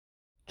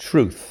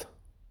Truth.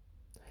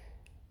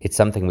 It's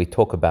something we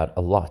talk about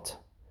a lot.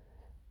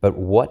 But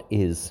what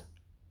is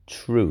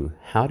true?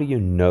 How do you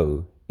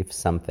know if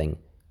something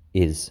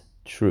is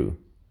true?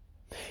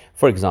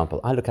 For example,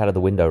 I look out of the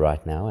window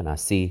right now and I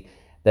see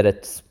that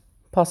it's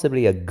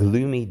possibly a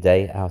gloomy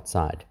day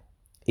outside.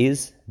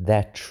 Is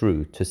that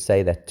true to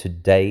say that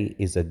today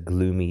is a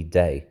gloomy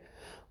day?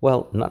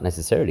 Well, not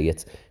necessarily.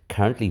 It's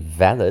currently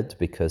valid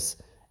because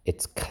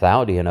it's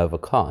cloudy and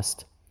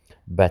overcast,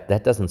 but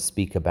that doesn't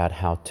speak about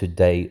how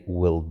today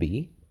will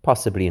be.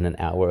 Possibly in an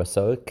hour or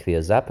so, it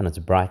clears up and it's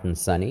bright and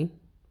sunny.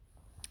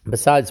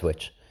 Besides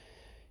which,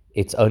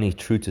 it's only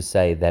true to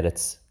say that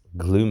it's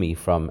gloomy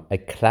from a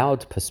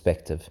cloud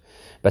perspective.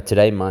 But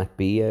today might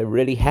be a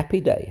really happy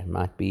day. It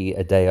might be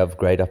a day of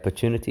great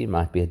opportunity. It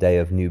might be a day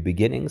of new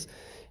beginnings,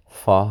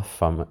 far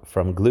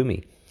from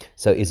gloomy.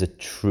 So is it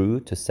true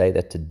to say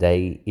that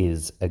today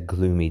is a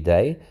gloomy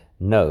day?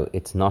 No,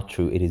 it's not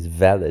true. It is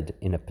valid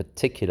in a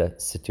particular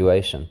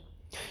situation.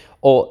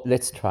 Or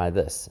let's try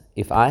this.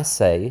 If I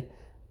say,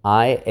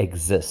 I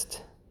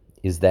exist,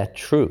 is that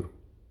true?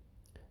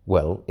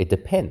 Well, it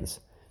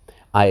depends.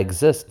 I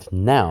exist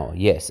now.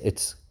 Yes,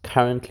 it's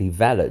currently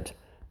valid.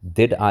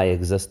 Did I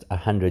exist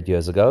 100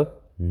 years ago?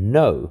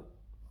 No.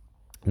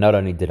 Not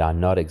only did I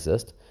not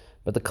exist,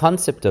 but the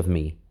concept of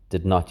me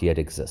did not yet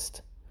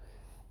exist.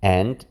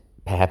 And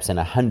perhaps in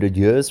 100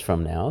 years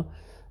from now,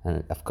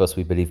 and of course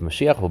we believe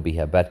Mashiach will be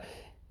here, but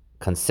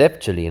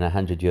conceptually in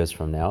 100 years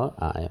from now,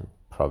 I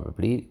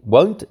probably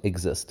won't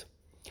exist.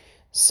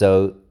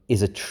 So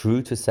is it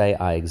true to say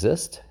I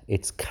exist?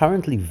 It's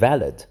currently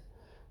valid,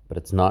 but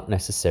it's not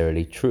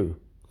necessarily true.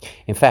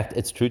 In fact,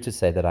 it's true to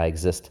say that I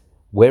exist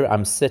where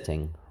I'm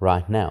sitting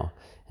right now.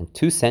 And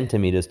 2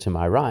 centimeters to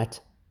my right,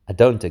 I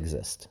don't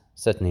exist,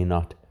 certainly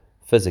not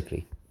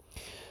physically.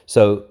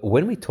 So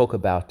when we talk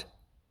about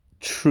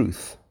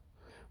truth,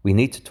 we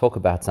need to talk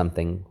about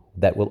something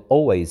that will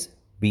always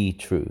be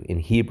true. In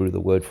Hebrew, the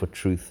word for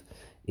truth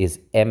is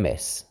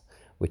emes,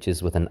 which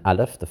is with an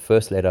aleph, the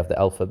first letter of the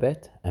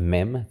alphabet, a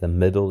mem, the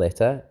middle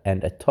letter,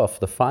 and a tov,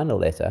 the final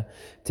letter,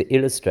 to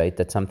illustrate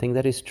that something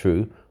that is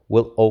true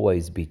will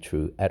always be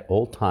true at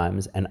all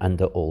times and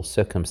under all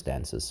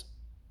circumstances.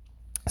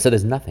 So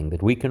there's nothing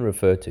that we can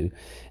refer to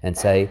and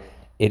say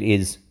it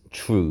is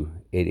true.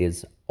 It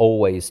is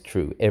always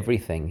true.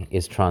 Everything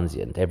is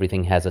transient.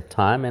 Everything has a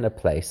time and a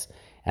place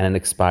and an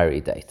expiry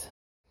date.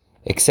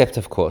 Except,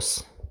 of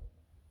course,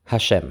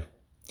 Hashem.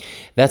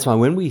 That's why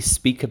when we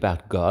speak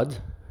about God,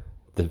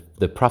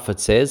 the prophet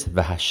says,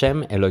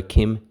 V'Hashem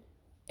Elokim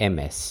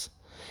Emes.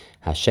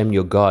 Hashem,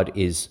 your God,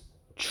 is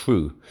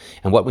true.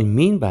 And what we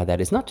mean by that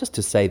is not just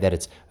to say that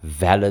it's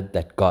valid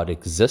that God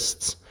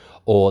exists,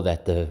 or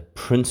that the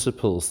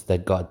principles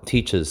that God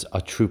teaches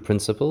are true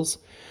principles,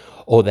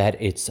 or that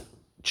it's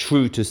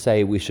true to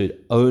say we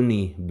should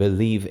only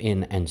believe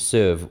in and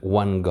serve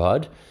one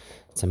God.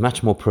 It's a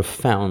much more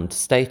profound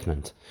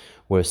statement.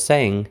 We're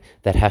saying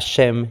that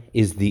Hashem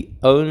is the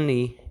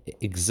only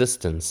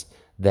existence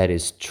that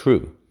is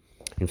true.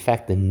 In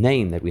fact, the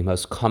name that we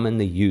most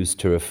commonly use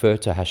to refer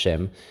to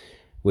Hashem,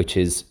 which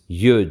is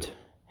Yud,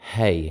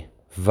 Hey,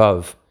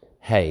 Vav,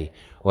 Hey,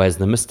 or as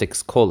the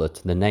mystics call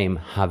it, the name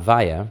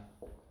Havaya,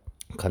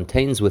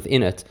 contains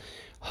within it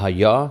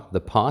Haya, the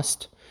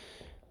past,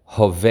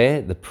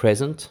 Hoveh, the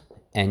present,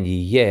 and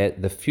Yeh,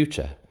 the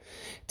future,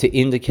 to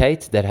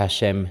indicate that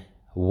Hashem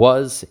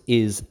was,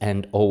 is,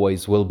 and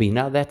always will be.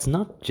 Now, that's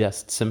not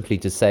just simply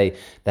to say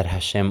that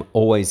Hashem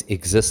always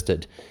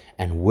existed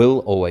and will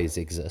always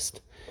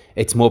exist.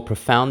 It's more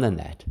profound than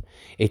that.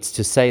 It's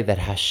to say that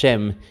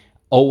Hashem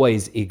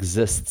always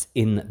exists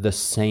in the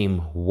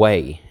same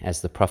way.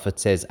 As the prophet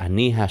says,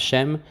 Ani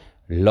Hashem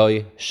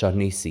loy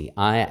shonisi.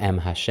 I am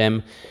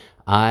Hashem.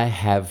 I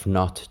have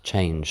not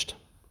changed.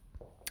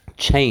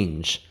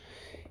 Change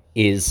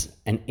is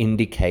an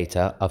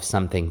indicator of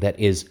something that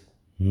is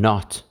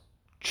not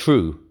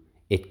true.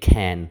 It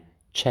can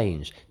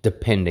change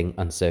depending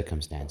on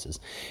circumstances.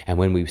 And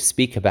when we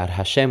speak about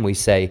Hashem, we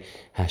say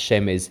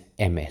Hashem is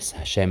emes.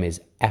 Hashem is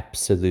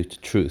absolute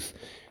truth,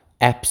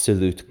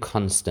 absolute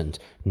constant.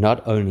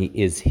 Not only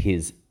is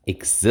his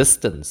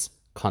existence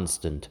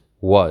constant,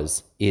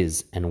 was,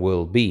 is, and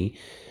will be,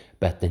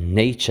 but the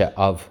nature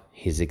of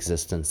his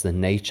existence, the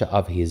nature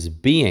of his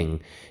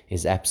being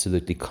is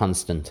absolutely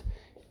constant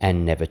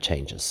and never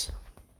changes.